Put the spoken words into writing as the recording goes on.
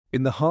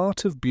In the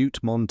heart of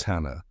Butte,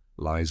 Montana,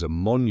 lies a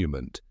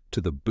monument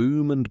to the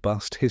boom and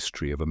bust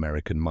history of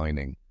American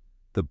mining,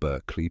 the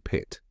Berkeley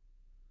Pit.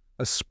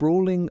 A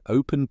sprawling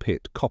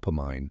open-pit copper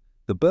mine,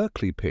 the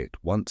Berkeley Pit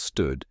once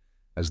stood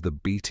as the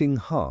beating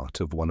heart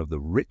of one of the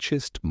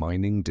richest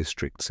mining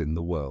districts in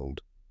the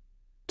world.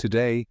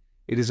 Today,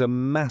 it is a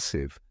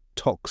massive,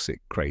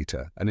 toxic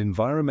crater, an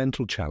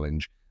environmental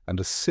challenge, and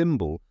a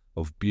symbol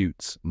of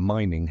Butte's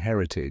mining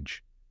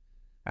heritage.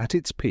 At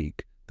its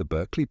peak, the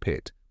Berkeley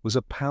Pit was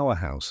a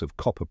powerhouse of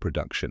copper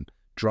production,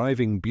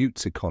 driving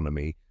Butte's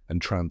economy and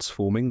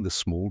transforming the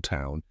small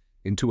town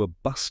into a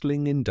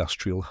bustling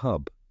industrial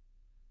hub.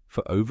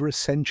 For over a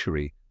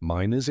century,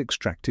 miners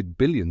extracted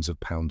billions of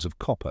pounds of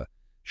copper,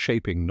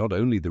 shaping not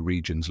only the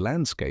region's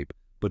landscape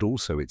but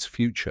also its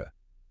future.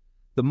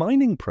 The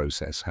mining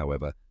process,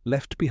 however,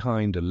 left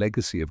behind a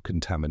legacy of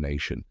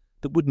contamination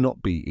that would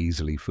not be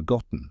easily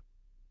forgotten.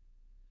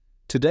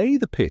 Today,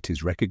 the pit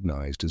is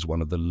recognized as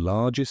one of the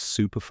largest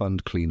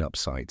Superfund cleanup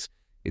sites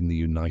in the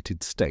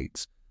United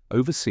States,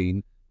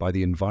 overseen by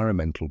the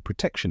Environmental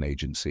Protection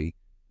Agency,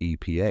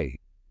 EPA.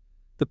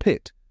 The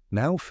pit,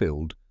 now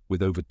filled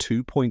with over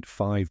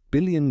 2.5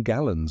 billion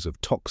gallons of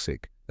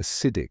toxic,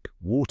 acidic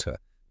water,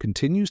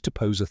 continues to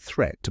pose a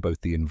threat to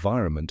both the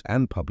environment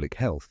and public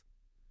health.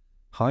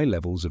 High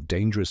levels of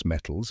dangerous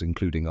metals,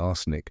 including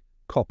arsenic,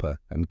 copper,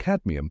 and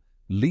cadmium,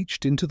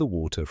 leached into the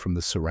water from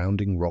the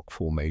surrounding rock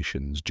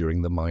formations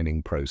during the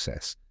mining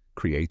process,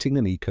 creating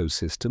an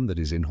ecosystem that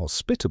is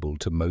inhospitable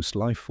to most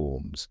life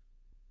forms.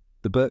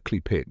 The Berkeley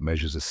Pit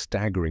measures a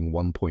staggering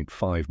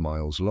 1.5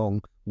 miles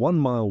long, 1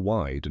 mile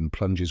wide, and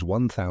plunges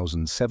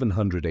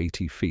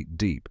 1,780 feet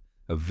deep,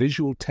 a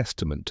visual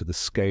testament to the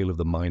scale of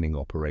the mining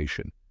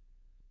operation.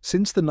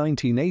 Since the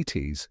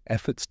 1980s,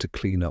 efforts to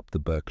clean up the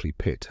Berkeley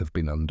Pit have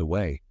been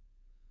underway.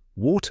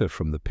 Water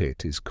from the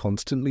pit is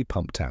constantly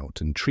pumped out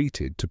and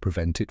treated to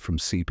prevent it from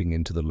seeping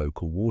into the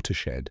local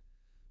watershed,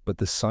 but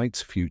the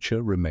site's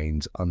future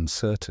remains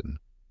uncertain.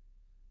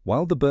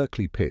 While the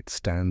Berkeley Pit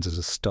stands as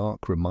a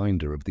stark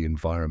reminder of the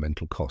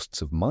environmental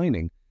costs of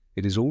mining,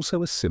 it is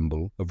also a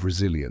symbol of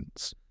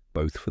resilience,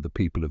 both for the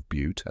people of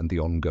Butte and the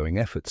ongoing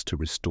efforts to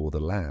restore the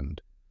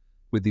land.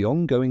 With the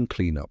ongoing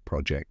cleanup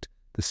project,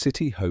 the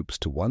city hopes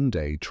to one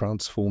day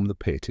transform the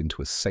pit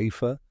into a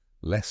safer,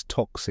 less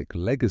toxic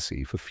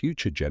legacy for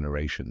future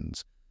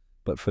generations,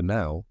 but for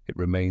now it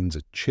remains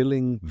a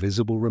chilling,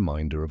 visible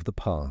reminder of the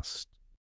past.